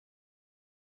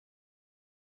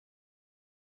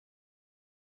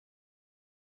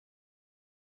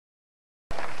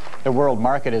The world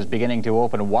market is beginning to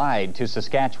open wide to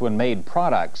Saskatchewan-made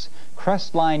products.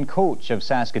 Crestline Coach of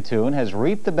Saskatoon has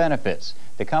reaped the benefits.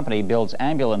 The company builds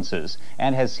ambulances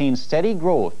and has seen steady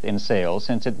growth in sales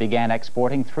since it began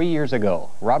exporting 3 years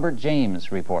ago. Robert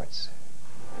James reports.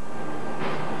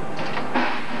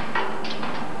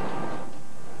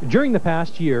 During the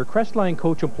past year, Crestline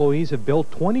Coach employees have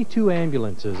built 22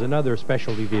 ambulances and other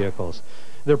specialty vehicles.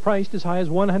 They're priced as high as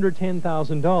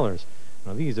 $110,000.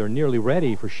 Now, these are nearly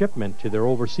ready for shipment to their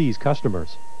overseas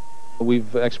customers.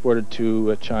 We've exported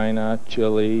to China,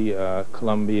 Chile,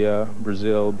 Colombia,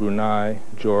 Brazil, Brunei,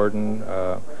 Jordan,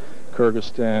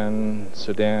 Kyrgyzstan,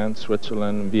 Sudan,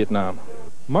 Switzerland, and Vietnam.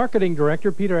 Marketing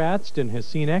Director Peter Adston has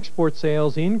seen export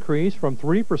sales increase from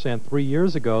 3% 3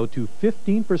 years ago to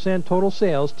 15% total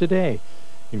sales today.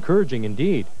 Encouraging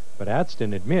indeed, but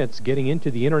Adston admits getting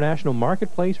into the international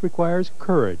marketplace requires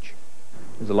courage.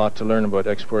 There's a lot to learn about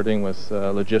exporting with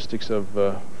logistics of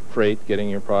freight, getting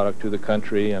your product to the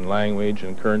country, and language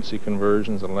and currency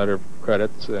conversions and letter of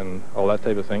credits and all that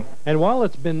type of thing. And while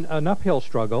it's been an uphill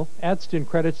struggle, Adston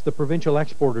credits the Provincial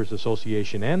Exporters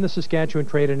Association and the Saskatchewan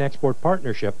Trade and Export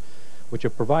Partnership, which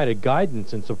have provided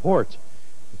guidance and support.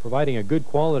 Providing a good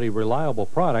quality, reliable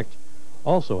product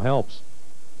also helps.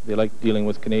 They like dealing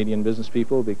with Canadian business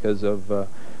people because of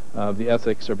the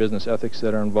ethics or business ethics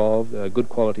that are involved, good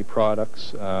quality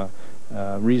products,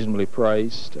 reasonably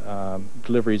priced,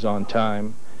 deliveries on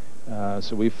time.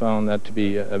 So we found that to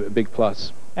be a big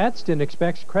plus. Adston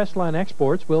expects Crestline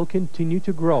exports will continue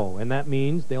to grow, and that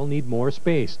means they'll need more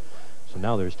space. So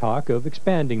now there's talk of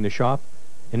expanding the shop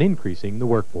and increasing the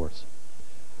workforce.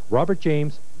 Robert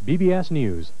James, BBS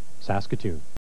News, Saskatoon.